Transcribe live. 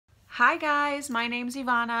Hi guys, my name's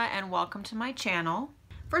Ivana and welcome to my channel.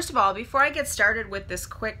 First of all, before I get started with this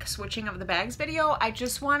quick switching of the bags video, I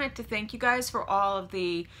just wanted to thank you guys for all of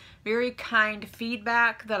the very kind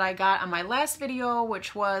feedback that I got on my last video,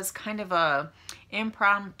 which was kind of a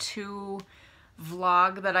impromptu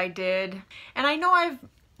vlog that I did. And I know I've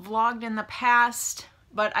vlogged in the past,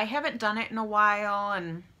 but I haven't done it in a while,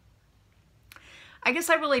 and I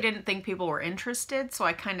guess I really didn't think people were interested, so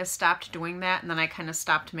I kind of stopped doing that, and then I kind of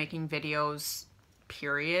stopped making videos,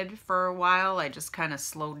 period, for a while. I just kind of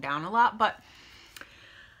slowed down a lot, but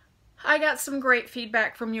I got some great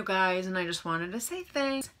feedback from you guys, and I just wanted to say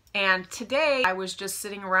thanks. And today, I was just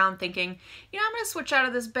sitting around thinking, you know, I'm going to switch out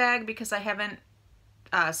of this bag because I haven't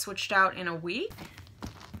switched out in a week.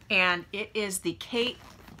 And it is the Kate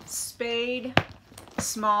Spade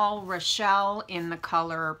Small Rochelle in the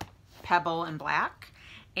color Pebble and Black,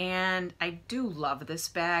 and I do love this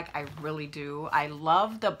bag. I really do. I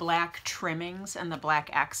love the black trimmings and the black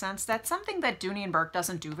accents. That's something that Dooney & Bourke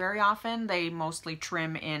doesn't do very often. They mostly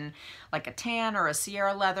trim in like a tan or a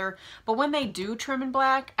Sierra leather, but when they do trim in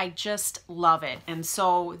black, I just love it. And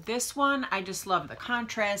so this one, I just love the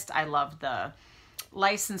contrast. I love the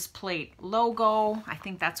license plate logo. I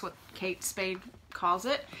think that's what Kate Spade calls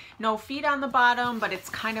it. No feet on the bottom, but it's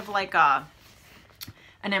kind of like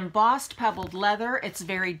an embossed pebbled leather. It's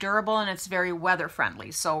very durable and it's very weather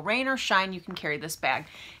friendly. So rain or shine, you can carry this bag.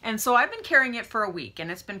 And so I've been carrying it for a week,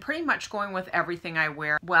 and it's been pretty much going with everything I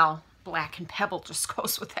wear. Well, black and pebble just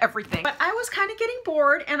goes with everything. But I was kind of getting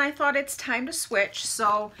bored and I thought it's time to switch.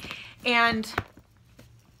 So, and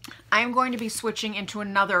I'm going to be switching into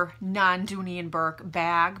another non-Dooney & Bourke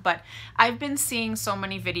bag, but I've been seeing so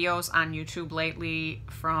many videos on YouTube lately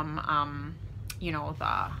from, you know,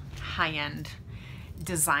 the high-end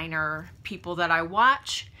designer people that I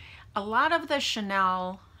watch. A lot of the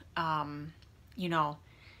Chanel, you know,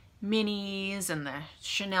 minis and the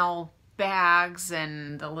Chanel bags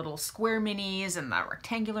and the little square minis and the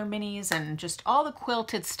rectangular minis and just all the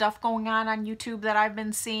quilted stuff going on YouTube that I've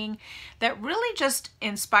been seeing that really just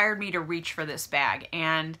inspired me to reach for this bag.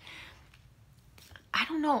 And I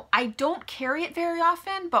don't know, I don't carry it very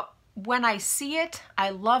often, but when I see it, I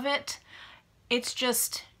love it. It's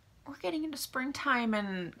just, we're getting into springtime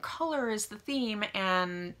and color is the theme,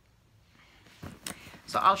 and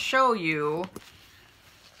so I'll show you.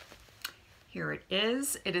 Here it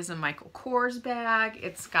is. It is a Michael Kors bag.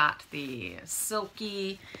 It's got the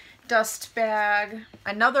silky dust bag.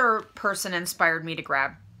 Another person inspired me to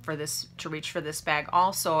grab for this, to reach for this bag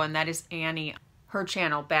also, and that is Annie. Her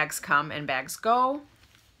channel, Bags Come and Bags Go.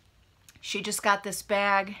 She just got this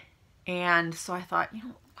bag, and so I thought, you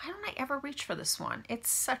know, why don't I ever reach for this one? It's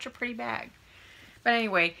such a pretty bag. But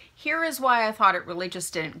anyway, here is why I thought it really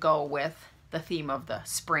just didn't go with the theme of the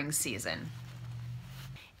spring season.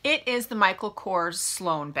 It is the Michael Kors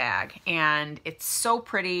Sloan bag, and it's so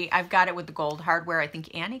pretty. I've got it with the gold hardware. I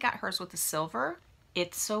think Annie got hers with the silver.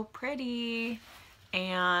 It's so pretty,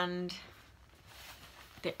 and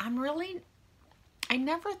I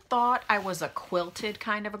never thought I was a quilted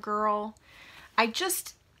kind of a girl.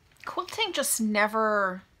 Quilting just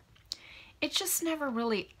never, it just never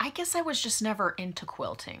really, I guess I was just never into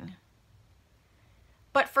quilting.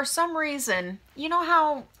 But for some reason, you know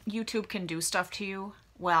how YouTube can do stuff to you?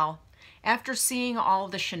 Well, after seeing all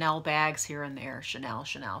of the Chanel bags here and there, Chanel,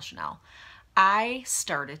 I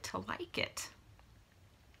started to like it.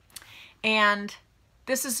 And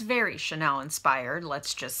this is very Chanel inspired.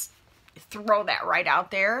 Let's just throw that right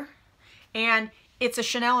out there. And it's a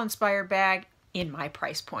Chanel inspired bag in my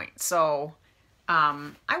price point. So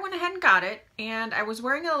I went ahead and got it, and I was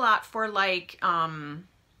wearing it a lot for like,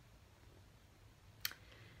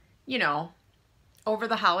 you know, over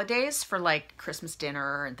the holidays for like Christmas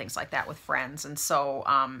dinner and things like that with friends. And so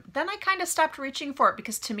then I kind of stopped reaching for it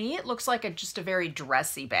because to me it looks like just a very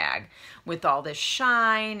dressy bag with all this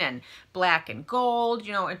shine and black and gold.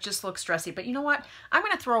 You know, it just looks dressy. But you know what? I'm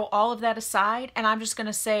going to throw all of that aside, and I'm just going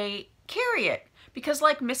to say carry it. Because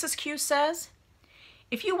like Mrs. Q says,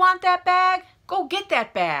 if you want that bag, go get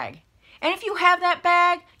that bag. And if you have that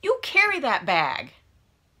bag, you carry that bag.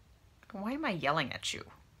 Why am I yelling at you?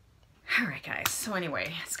 All right, guys. So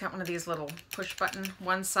anyway, it's got one of these little push button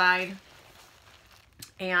one side,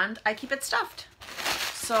 and I keep it stuffed.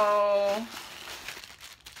 So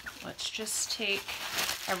let's just take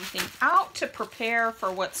everything out to prepare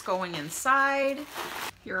for what's going inside.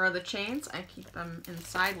 Here are the chains. I keep them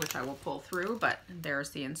inside, which I will pull through, but there's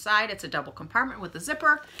the inside. It's a double compartment with a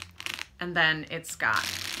zipper, and then it's got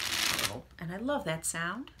a little, and I love that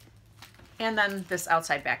sound. And then this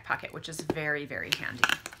outside back pocket, which is very, very handy.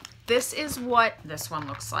 This is what this one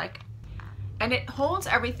looks like. And it holds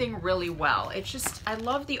everything really well. It's just, I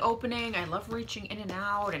love the opening. I love reaching in and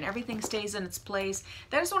out, and everything stays in its place.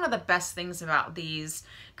 That is one of the best things about these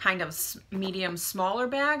kind of medium, smaller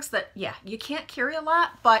bags, that, yeah, you can't carry a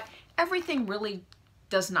lot, but everything really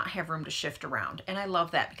does not have room to shift around. And I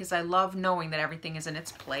love that because I love knowing that everything is in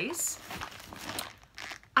its place.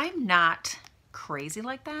 I'm not crazy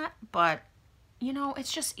like that, but you know,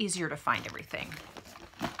 it's just easier to find everything.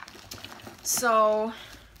 So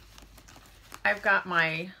I've got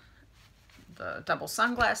the double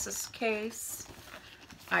sunglasses case.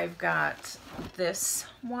 I've got this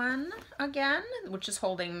one again, which is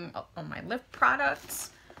holding all my lip products.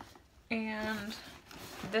 And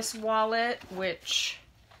this wallet, which,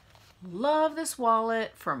 love this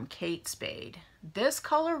wallet, from Kate Spade. This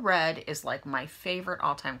color red is like my favorite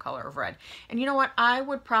all-time color of red. And you know what? I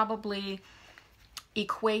would probably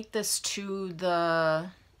equate this to the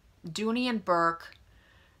Dooney and Burke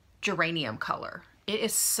geranium color. It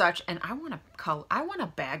is such, and I want a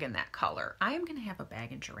bag in that color. I am gonna have a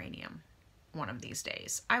bag in geranium one of these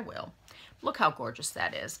days. I will. Look how gorgeous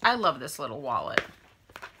that is. I love this little wallet.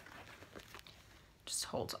 Just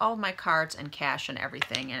holds all my cards and cash and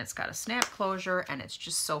everything, and it's got a snap closure, and it's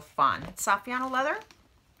just so fun. It's Saffiano leather.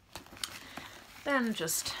 Then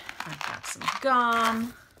I've got some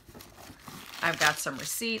gum. I've got some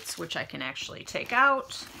receipts, which I can actually take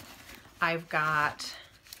out. I've got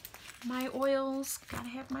my oils, gotta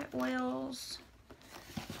have my oils.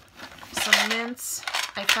 Some mints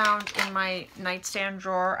I found in my nightstand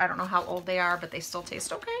drawer. I don't know how old they are, but they still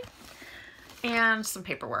taste okay. And some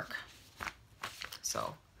paperwork.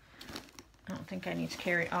 So I don't think I need to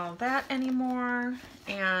carry all that anymore.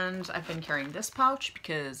 And I've been carrying this pouch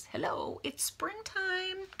because, hello, it's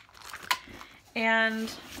springtime.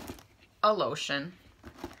 And a lotion.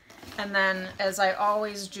 And then, as I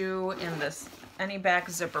always do in any back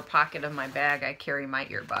zipper pocket of my bag, I carry my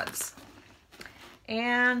earbuds.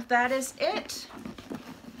 And that is it.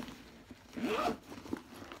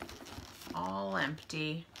 All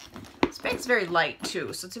empty. This bag's very light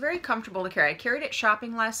too, so it's very comfortable to carry. I carried it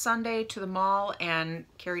shopping last Sunday to the mall and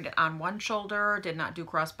carried it on one shoulder. Did not do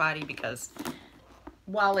crossbody because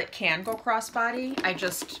while it can go crossbody, I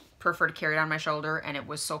just prefer to carry it on my shoulder, and it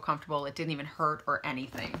was so comfortable. It didn't even hurt or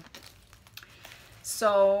anything.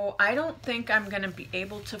 So I don't think I'm going to be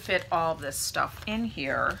able to fit all this stuff in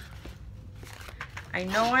here. I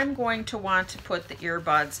know I'm going to want to put the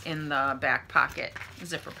earbuds in the back pocket,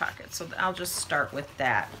 zipper pocket. So I'll just start with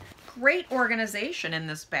that. Great organization in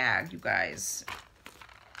this bag, you guys.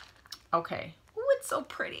 Okay. Oh, it's so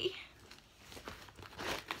pretty.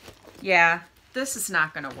 Yeah, this is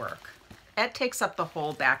not going to work. It takes up the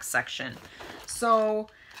whole back section. So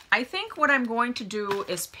I think what I'm going to do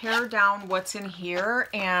is pare down what's in here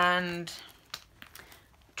and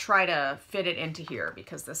try to fit it into here,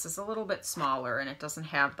 because this is a little bit smaller and it doesn't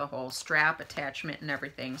have the whole strap attachment and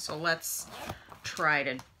everything. So let's try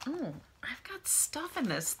to, oh, I've got stuff in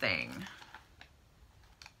this thing.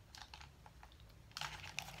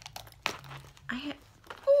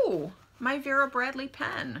 Oh, my Vera Bradley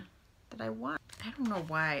pen that I want. I don't know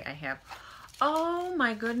why I have, oh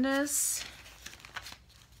my goodness.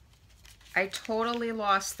 I totally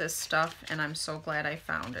lost this stuff, and I'm so glad I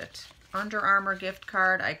found it. Under Armour gift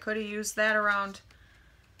card. I could have used that around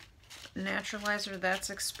Naturalizer. That's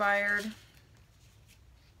expired.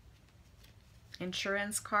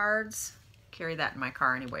 Insurance cards. Carry that in my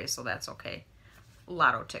car anyway, so that's okay.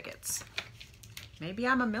 Lotto tickets. Maybe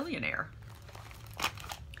I'm a millionaire.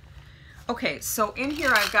 Okay, so in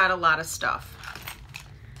here I've got a lot of stuff.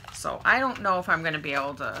 So I don't know if I'm going to be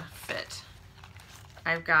able to fit.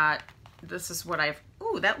 I've got, this is what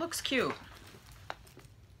ooh, that looks cute.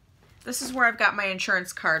 This is where I've got my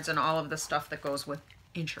insurance cards and all of the stuff that goes with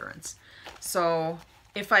insurance. So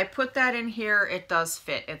if I put that in here, it does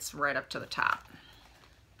fit. It's right up to the top.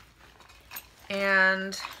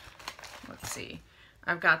 And let's see.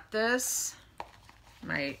 I've got this,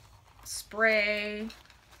 my spray,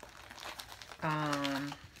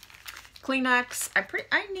 Kleenex.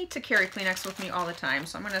 I need to carry Kleenex with me all the time,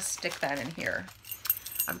 so I'm going to stick that in here.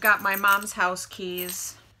 I've got my mom's house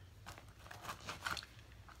keys.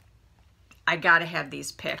 I gotta have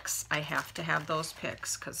these picks. I have to have those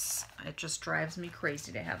picks because it just drives me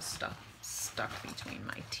crazy to have stuff stuck between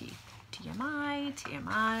my teeth. TMI,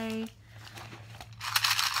 TMI.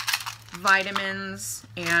 Vitamins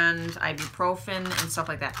and ibuprofen and stuff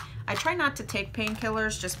like that. I try not to take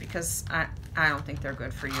painkillers just because I don't think they're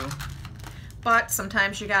good for you. But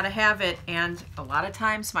sometimes you gotta have it, and a lot of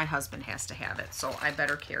times my husband has to have it, so I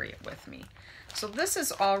better carry it with me. So this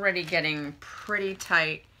is already getting pretty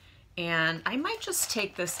tight And I might just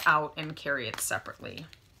take this out and carry it separately.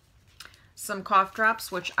 Some cough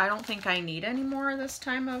drops, which I don't think I need anymore this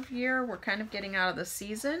time of year. We're kind of getting out of the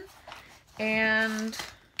season. And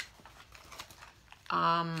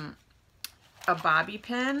a bobby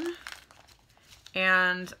pin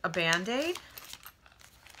and a Band-Aid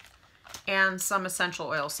and some essential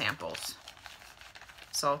oil samples.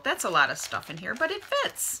 So that's a lot of stuff in here, but it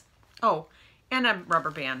fits. Oh, and a rubber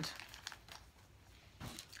band.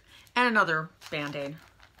 And another Band-Aid.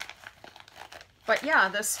 But yeah,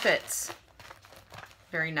 this fits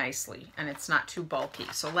very nicely and it's not too bulky.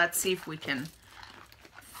 So let's see if we can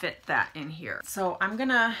fit that in here. So I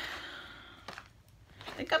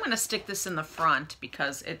think I'm gonna stick this in the front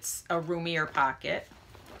because it's a roomier pocket.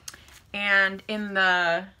 And in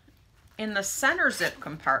the center zip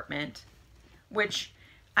compartment, which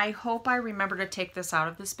I hope I remember to take this out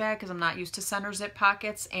of this bag because I'm not used to center zip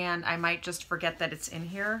pockets and I might just forget that it's in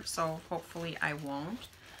here. So hopefully I won't.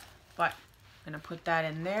 But I'm gonna put that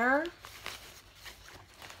in there.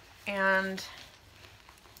 And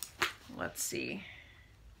let's see.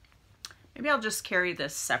 Maybe I'll just carry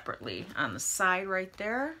this separately on the side right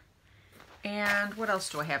there. And what else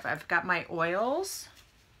do I have? I've got my oils,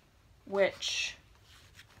 which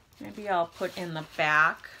maybe I'll put in the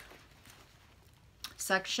back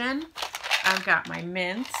section. I've got my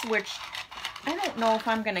mints, which I don't know if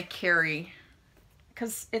I'm gonna carry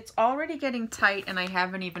because it's already getting tight and I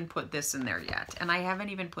haven't even put this in there yet. And I haven't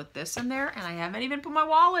even put this in there and I haven't even put my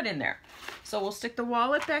wallet in there. So we'll stick the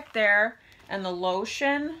wallet back there and the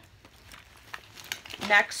lotion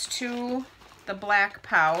next to the black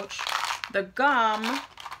pouch. The gum,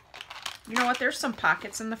 you know what, there's some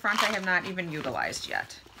pockets in the front I have not even utilized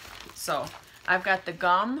yet. So I've got the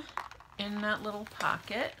gum in that little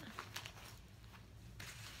pocket.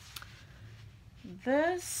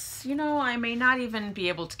 This, you know, I may not even be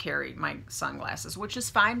able to carry my sunglasses, which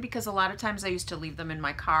is fine because a lot of times I used to leave them in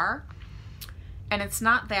my car and it's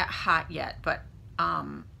not that hot yet, but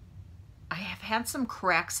I have had some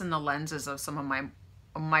cracks in the lenses of some of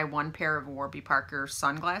my one pair of Warby Parker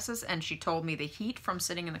sunglasses, and she told me the heat from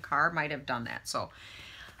sitting in the car might have done that. So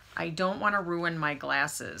I don't want to ruin my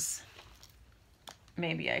glasses.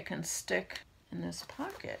 Maybe I can stick in this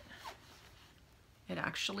pocket. It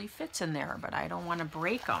actually fits in there, but I don't want to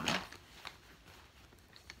break them.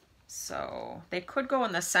 So they could go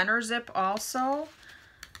in the center zip also,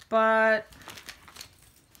 but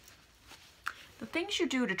the things you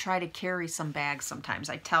do to try to carry some bags sometimes,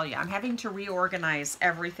 I tell you, I'm having to reorganize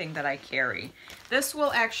everything that I carry. This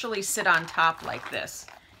will actually sit on top like this,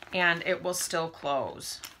 and it will still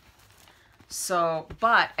close. So,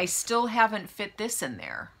 but I still haven't fit this in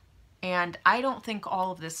there, and I don't think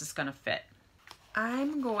all of this is going to fit.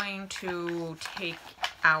 I'm going to take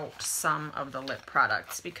out some of the lip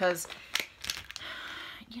products because,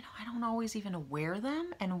 you know, I don't always even wear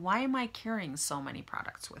them, and why am I carrying so many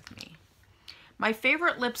products with me? My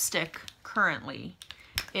favorite lipstick currently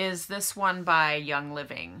is this one by Young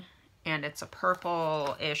Living, and it's a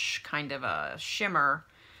purple-ish kind of a shimmer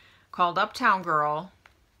called Uptown Girl,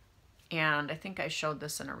 and I think I showed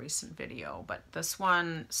this in a recent video, but this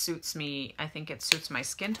one suits me. I think it suits my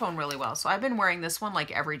skin tone really well, so I've been wearing this one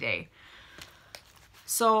like every day.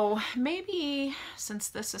 So maybe since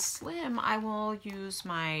this is slim, I will use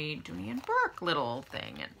my Dooney & Bourke little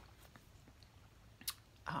thing and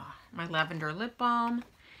my lavender lip balm,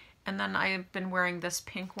 and then I've been wearing this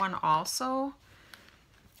pink one also.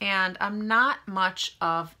 And I'm not much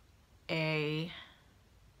of a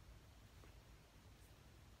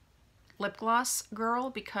lip gloss girl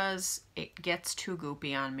because it gets too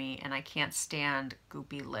goopy on me and I can't stand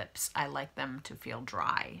goopy lips. I like them to feel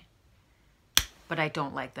dry, but I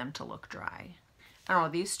don't like them to look dry. I don't know,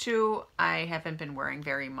 these two I haven't been wearing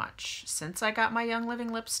very much since I got my Young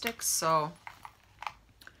Living lipsticks, so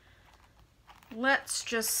let's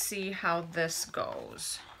just see how this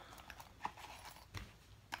goes.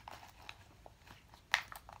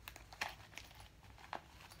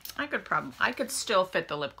 I could still fit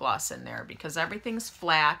the lip gloss in there because everything's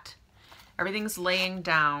flat, everything's laying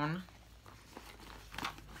down.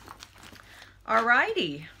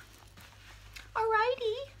 Alrighty.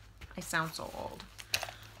 I sound so old.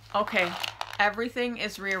 Okay, everything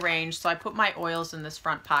is rearranged, so I put my oils in this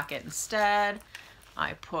front pocket instead.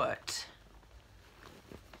 I put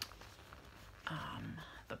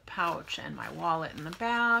the pouch and my wallet in the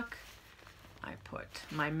back. I put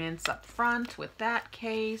my mints up front with that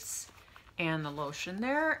case and the lotion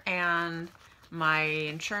there, and my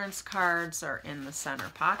insurance cards are in the center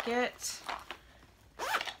pocket,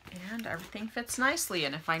 and everything fits nicely.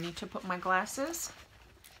 And if I need to put my glasses,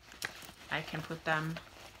 I can put them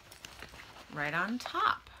right on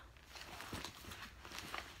top.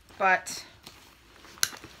 But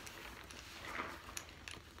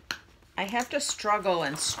I have to struggle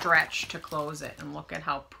and stretch to close it, and look at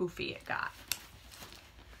how poofy it got.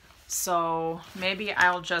 So maybe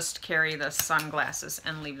I'll just carry the sunglasses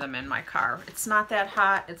and leave them in my car. It's not that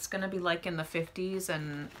hot. It's gonna be like in the 50s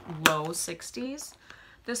and low 60s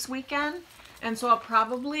this weekend. And so I'll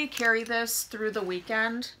probably carry this through the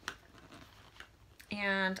weekend.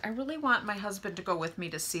 And I really want my husband to go with me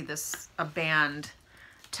to see a band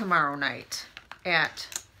tomorrow night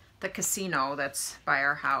at the casino that's by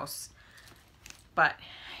our house. But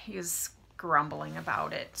he's grumbling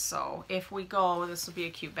about it. So if we go, this will be a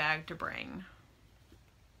cute bag to bring.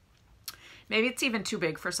 Maybe it's even too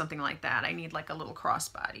big for something like that. I need like a little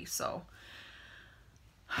crossbody. So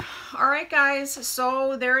all right, guys,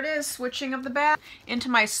 so there it is, switching of the bag into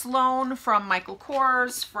my Sloan from Michael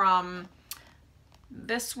Kors, from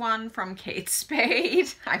this one from Kate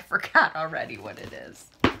Spade. I forgot already what it is.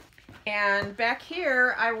 And back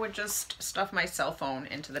here, I would just stuff my cell phone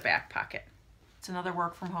into the back pocket. It's another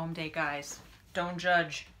work from home day, guys. Don't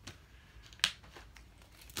judge.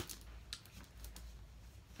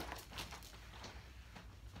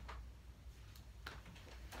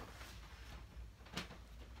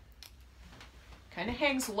 Kind of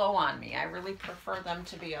hangs low on me. I really prefer them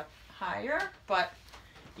to be up higher, but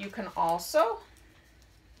you can also,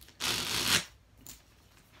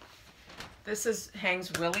 this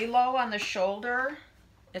hangs really low on the shoulder.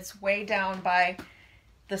 It's way down by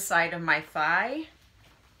the side of my thigh.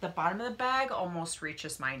 The bottom of the bag almost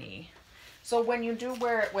reaches my knee. So when you do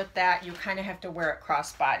wear it with that, you kind of have to wear it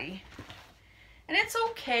crossbody. And it's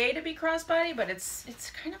okay to be crossbody, but it's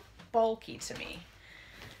kind of bulky to me.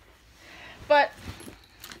 But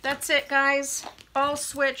that's it, guys. All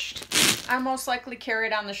switched. I most likely carry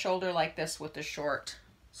it on the shoulder like this with the short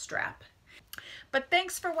strap. But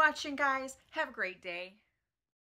thanks for watching, guys. Have a great day.